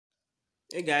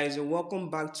Hey guys, and welcome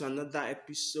back to another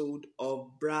episode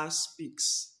of Brass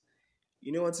Speaks.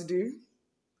 You know what to do?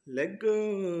 Let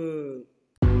go.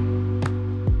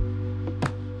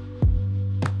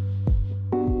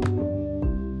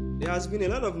 There has been a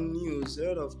lot of news,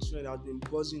 a lot of trend has been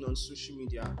buzzing on social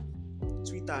media,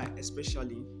 Twitter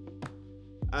especially.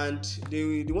 And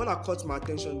the one that caught my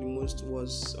attention the most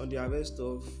was on the arrest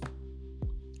of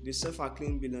the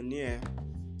self-acclaimed billionaire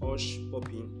Hush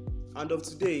Puppy. And of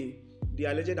today, the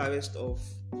alleged arrest of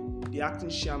the acting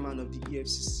chairman of the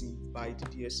EFCC by the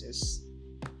DSS.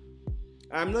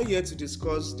 I am not here to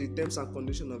discuss the terms and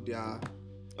conditions of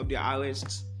their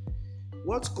arrest.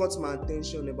 What caught my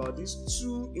attention about these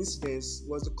two incidents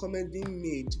was the comment being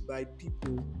made by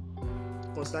people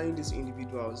concerning these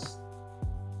individuals.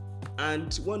 And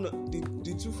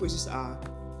the two phrases are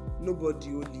nobody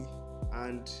only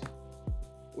and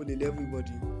only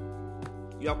everybody.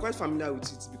 You are quite familiar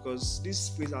with it because this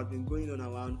phrase has been going on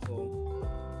around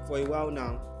for a while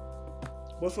now.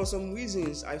 But for some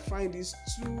reasons, I find these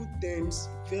two terms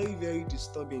very, very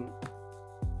disturbing.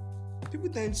 People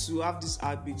tend to have this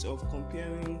habit of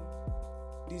comparing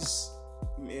this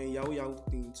Yahoo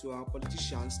thing to our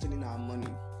politicians stealing our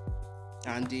money.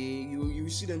 And you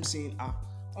see them saying, how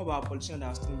about politicians that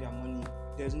are stealing their money?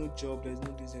 There's no job, there's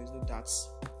no this, there's no that.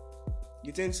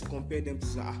 You tend to compare them to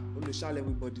say, only shall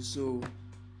everybody. So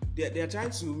they're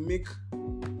trying to make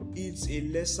it a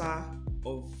lesser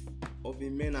of a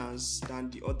menace than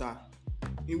the other,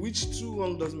 in which two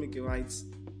wrong doesn't make a right.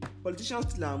 Politicians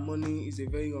steal our money is a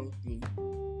very wrong thing,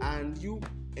 and you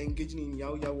engaging in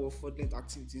Yahoo or fraudulent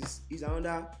activities is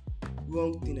another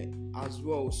wrong thing as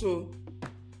well. So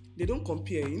they don't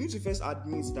compare. You need to first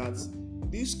admit that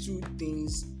these two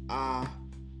things are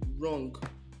wrong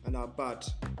and are bad.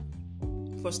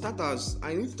 For starters,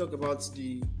 I need to talk about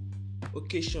the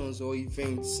occasions or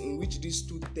events in which these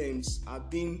two terms are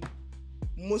being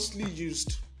mostly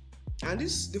used. And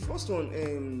the first one,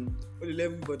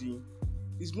 everybody,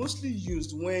 is mostly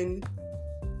used when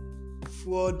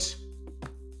fraud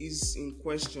is in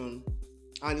question,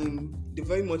 and in the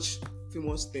very much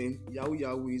famous term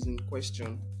Yahoo is in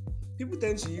question. People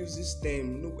tend to use this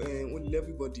term,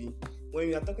 everybody, when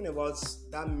we are talking about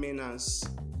that menace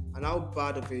and how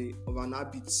bad of an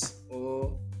habit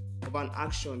or of an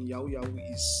action Yahoo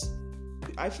is.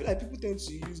 I feel like people tend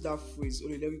to use that phrase,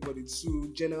 everybody,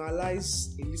 to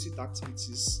generalize illicit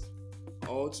activities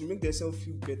or to make themselves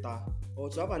feel better or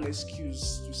to have an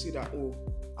excuse to say that,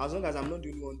 as long as I'm not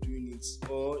the only one doing it,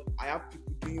 or I have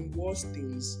people doing worse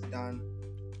things than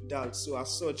that. So as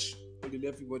such,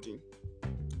 everybody.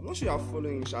 I'm not sure you are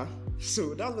following, Sha.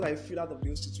 So that's what I feel out of the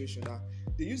whole situation, that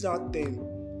they use that term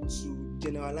to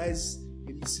generalize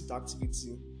illicit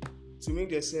activity, to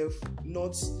make themselves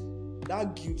not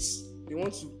that guilt. They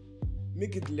want to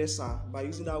make it lesser by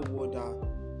using that word that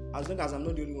as long as I'm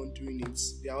not the only one doing it,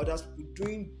 there are others people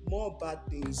doing more bad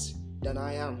things than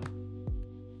I am.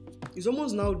 It's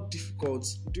almost now difficult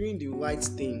doing the right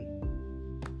thing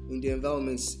in the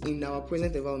environment, in our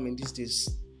present environment these days.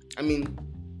 I mean,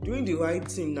 doing the right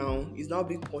thing now is now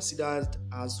being considered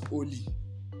as holy.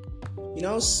 You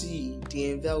now see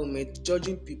the environment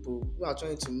judging people who are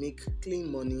trying to make clean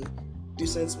money,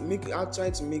 trying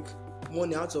to make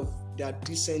money out of their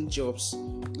decent jobs.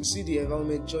 You see the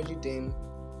environment judging them,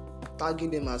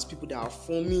 tagging them as people that are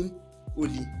forming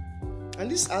holy. And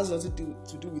this has nothing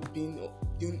to do with being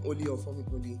holy or forming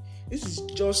holy. This is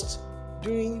just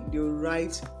doing the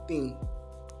right thing.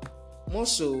 More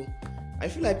so, I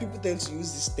feel like people tend to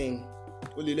use this term,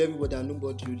 holy everybody and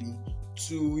nobody holy,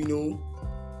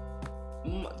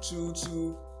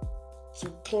 to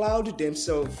cloud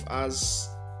themselves as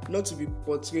not to be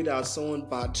portrayed as someone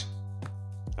bad,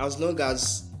 as long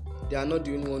as they are not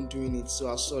the only one doing it.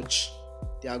 So as such,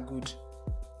 they are good.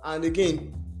 And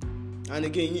again,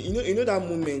 you know that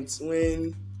moment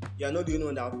when you are not the only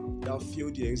one that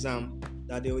failed the exam,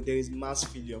 that there is mass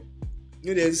failure.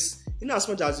 There's as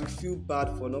much as you feel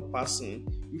bad for not passing,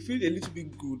 you feel a little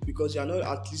bit good because you're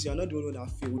not the only one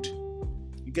that failed.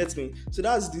 You get me? So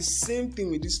that's the same thing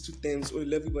with these two terms,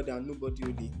 everybody and nobody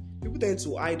only. People tend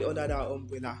to hide under that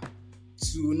umbrella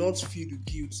to not feel the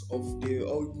guilt of the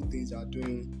horrible things they are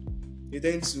doing. They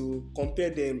tend to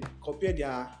compare their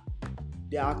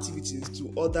activities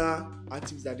to other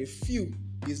activities that they feel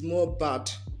is more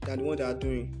bad than the one they are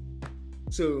doing.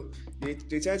 So they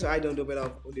try to hide under the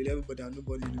umbrella of everybody and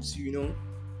nobody lose,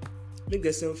 make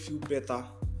themselves feel better.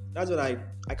 That's what I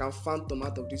can phantom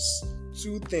out of these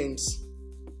two things.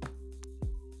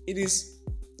 It is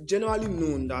generally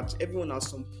known that everyone at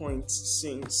some point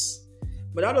sins,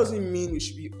 but that doesn't mean we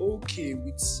should be okay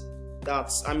with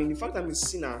that. I mean, the fact that I'm a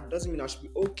sinner doesn't mean I should be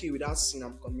okay with that sin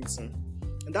I'm committing.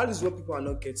 And that is what people are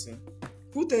not getting.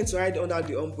 People tend to hide under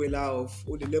the umbrella of,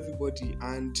 oh, they love everybody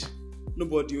and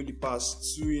nobody only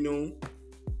pass, to,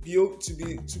 to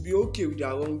be okay with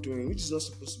their wrongdoing, which is not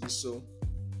supposed to be so.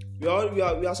 We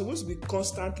are supposed to be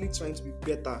constantly trying to be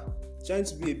better, trying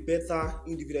to be a better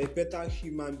individual, a better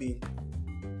human being,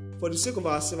 for the sake of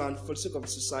ourselves and for the sake of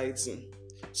society.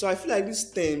 So I feel like these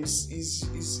terms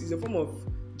is a form of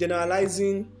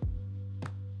generalizing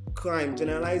crime,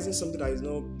 generalizing something that is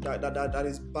not that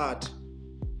is bad.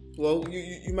 Well,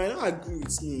 you might not agree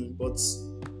with me, but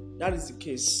that is the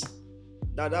case.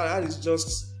 That is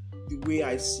just the way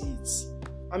I see it.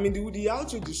 I mean, the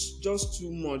outrage is just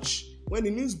too much. When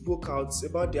the news broke out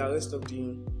about the arrest of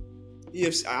the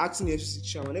acting EFCC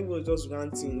chairman, everyone was just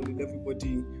ranting with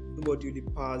everybody, nobody really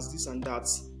passed, this and that.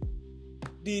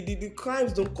 The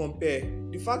crimes don't compare.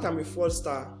 The fact I'm a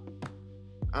fraudster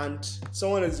and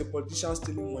someone is a politician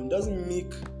stealing money doesn't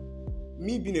make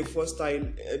me being a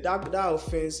fraudster that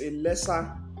offense a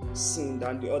lesser sin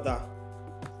than the other.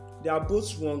 They are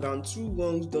both wrong, and two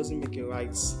wrongs doesn't make it right.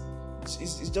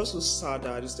 It's just so sad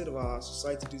that the state of our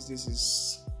society these days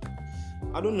is,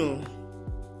 I don't know.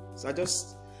 So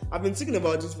I've been thinking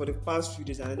about this for the past few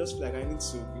days, and I just feel like I need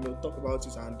to, talk about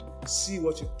it and see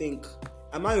what you think.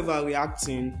 Am I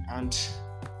overreacting? And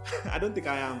I don't think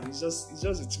I am. It's just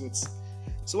the truth.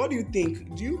 So what do you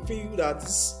think? Do you feel that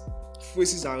these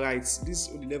phrases are right? This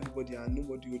only everybody and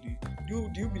nobody only. Do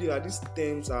you believe that these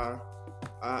terms are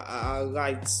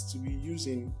right to be used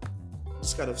in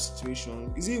this kind of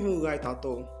situation? Is it even right at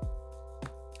all?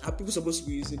 Are people supposed to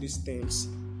be using these terms?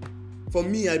 For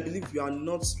me, I believe you are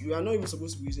not even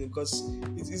supposed to be using it, because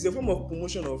it is a form of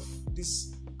promotion of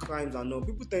these crimes and all.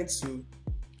 People tend to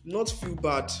not feel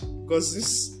bad because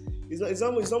this is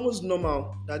almost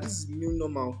normal, that this is new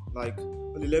normal, like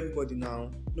only everybody now,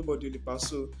 nobody only pass.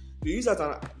 So they use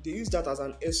that as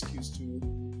an excuse to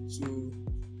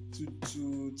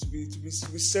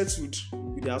be settled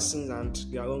with their sins and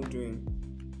their wrongdoing,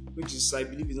 which is, I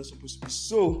believe, is not supposed to be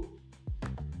so.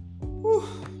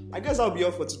 I guess I'll be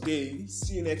all for today.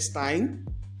 See you next time.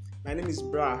 My name is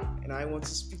Bra, and I want to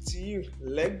speak to you.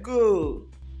 Let go.